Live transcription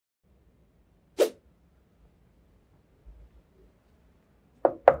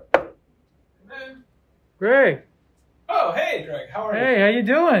Greg. Oh, hey, Greg. How are you? Hey, how you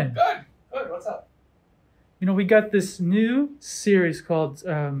doing? Good. Good. What's up? You know, we got this new series called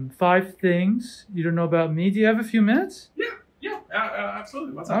 5 Things You Don't Know About Me. Do you have a few minutes? Yeah,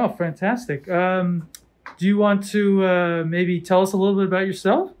 absolutely. What's Oh, up? fantastic. Do you want to maybe tell us a little bit about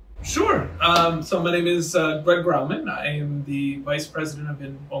yourself? Sure. So my name is Greg Grauman. I am the Vice President of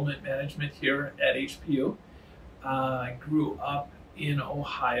Enrollment Management here at HPU. I grew up in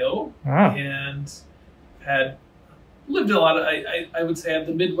Ohio and had lived a lot of, I would say I have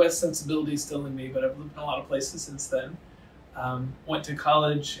the Midwest sensibility still in me, but I've lived in a lot of places since then. Went to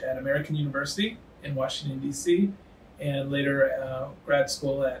college at American University in Washington, D.C., and later grad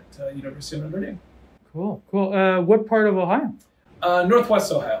school at University of Notre Dame. Cool, cool. What part of Ohio?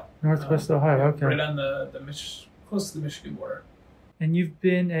 Northwest Ohio. Northwest Ohio, okay. Right on close to the Michigan border. And you've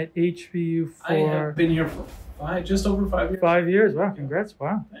been at HBU for... I have been here for just over 5 years. 5 years, wow, congrats,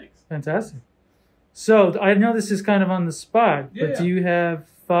 wow. Thanks. Fantastic. So, I know this is kind of on the spot, but do you have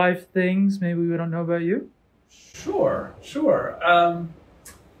 5 things maybe we don't know about you? Sure.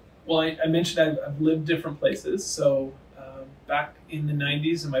 Well, I mentioned I've lived different places. So back in the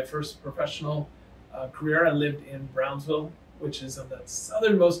 90s, in my first professional career, I lived in Brownsville, which is on the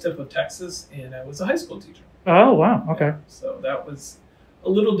southernmost tip of Texas, and I was a high school teacher. Oh, wow, okay. Yeah, so that was a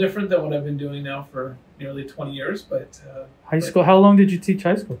little different than what I've been doing now for nearly 20 years. But high school, how long did you teach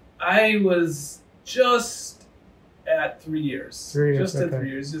high school? I was just at 3 years. 3 years, Just at 3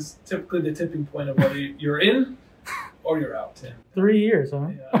 years. Just typically the tipping point of whether you're in or you're out. And, 3 years,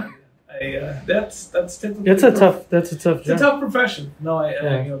 huh? That's typically. That's a tough job. It's a tough profession.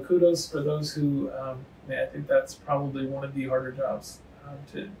 No, kudos for those who. I think that's probably one of the harder jobs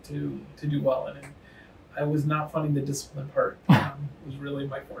to do well in. And I was not finding the discipline part. Was really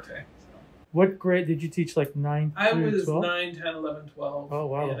my forte. So. What grade did you teach? Like 9 I through was 12? 9, 10, 11, 12. Oh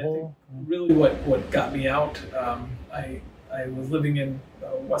wow! And I think really what got me out. I was living in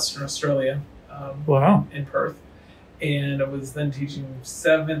Western Australia. Wow. In Perth. And I was then teaching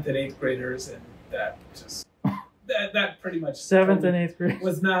 7th and 8th graders, and that just that pretty much 7th and 8th grade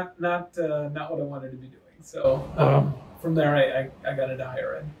was not what I wanted to be doing. So from there, I got into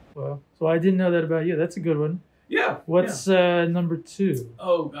higher ed. Wow. So I didn't know that about you. That's a good one. Yeah. What's number 2?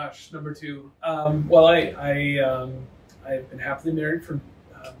 Oh gosh, number 2. Well, I've been happily married for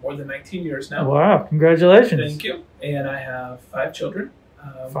more than 19 years now. Wow! Congratulations. Thank you. And I have 5 children.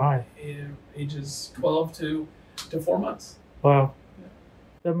 5. Ages 12 to 4 months. Wow. Yeah.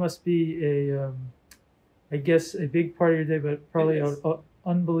 That must be I guess a big part of your day, but probably an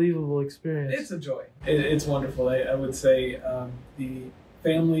unbelievable experience. It's a joy. It's wonderful. I would say the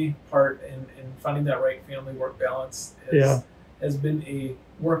family part and finding that right family-work balance has been a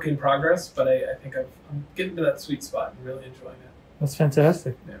work in progress, but I think I'm getting to that sweet spot and really enjoying it. That's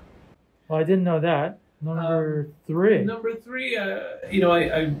fantastic. Yeah. Well, I didn't know that. Number 3. Number 3,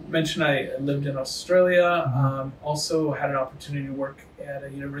 I mentioned I lived in Australia. Also had an opportunity to work at a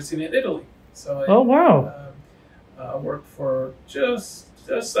university in Italy. So I worked for just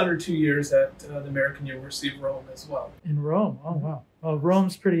under 2 years at the American University of Rome as well. In Rome? Oh wow! Oh,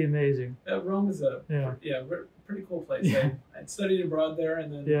 Rome's pretty amazing. Rome is a pretty cool place. Yeah. I'd studied abroad there,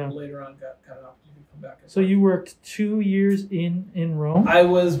 and then later on got an opportunity to come back. So you worked 2 years in Rome? I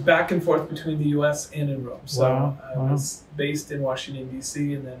was back and forth between the U.S. and in Rome. So I was based in Washington,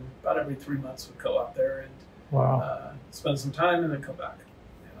 D.C., and then about every 3 months would go out there and spend some time and then come back.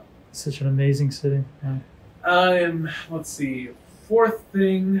 Such an amazing city. Yeah. Let's see. 4th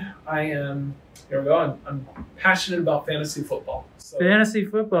thing, here we go. I'm passionate about fantasy football. So fantasy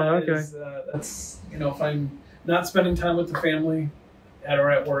football, okay. That's, if I'm not spending time with the family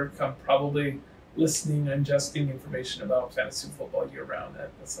or at work, I'm probably listening, ingesting information about fantasy football year round.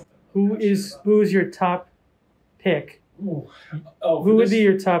 That's something. Who is your top pick? Who would be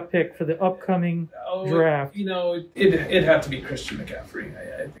your top pick for the upcoming draft? It'd have to be Christian McCaffrey.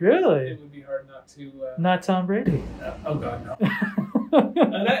 I think really? It would be hard not to. Not Tom Brady. Oh God, no.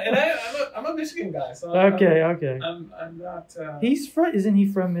 I'm a Michigan guy, so okay. I'm not. Isn't he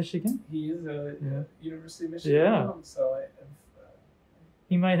from Michigan? He is University of Michigan. Yeah. So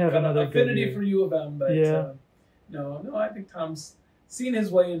he might have another affinity for U of M, but no. I think Tom's seen his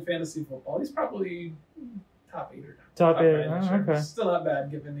way in fantasy football. He's probably top 8 or top 8. Okay. Still not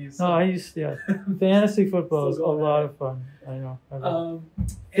bad given these. No, fantasy football is a lot of fun. I know.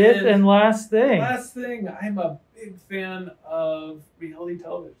 5th and last thing. Last thing, I'm a big fan of reality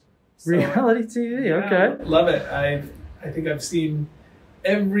television. So, reality TV, okay. Love it. I think I've seen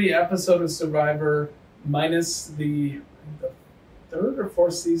every episode of Survivor minus the 3rd or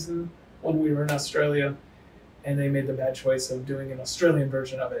 4th season when we were in Australia. and they made the bad choice of doing an Australian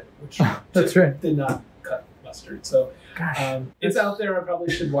version of it, which That's right. did not cut mustard. So it's out there. I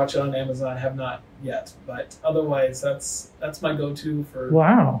probably should watch it on Amazon. Have not yet, but otherwise, that's my go-to for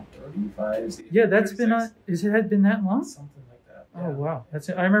 35. Yeah, that's 36. Been on. It had been that long? Something like that. Yeah. Oh wow, that's.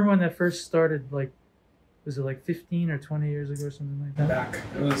 I remember when that first started. Like, was it like 15 or 20 years ago or something like that? Back,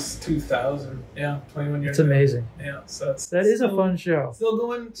 it was 2000. Yeah, 21 years. It's amazing. Yeah, so that is a fun show. Still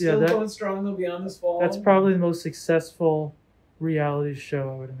going strong. They'll be on this fall. That's probably the most successful reality show,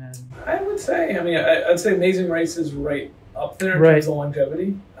 I would imagine. I would say. I mean, I'd say Amazing Race is right up there in terms of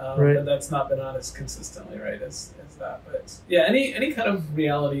longevity, but that's not been on as consistently, right, as that. But yeah, any kind of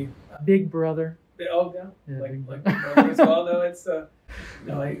reality. Big Brother. Oh yeah, like Big Brother as well. No, it's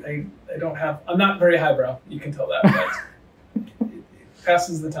no, I don't have. I'm not very highbrow. You can tell that. But it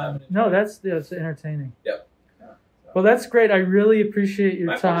passes the time. No, that's entertaining. Yep. Yeah, so. Well, that's great. I really appreciate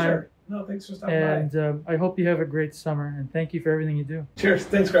your time. Pleasure. No, thanks for stopping by. And I hope you have a great summer. And thank you for everything you do. Cheers.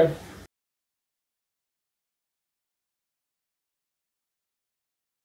 Thanks, Greg.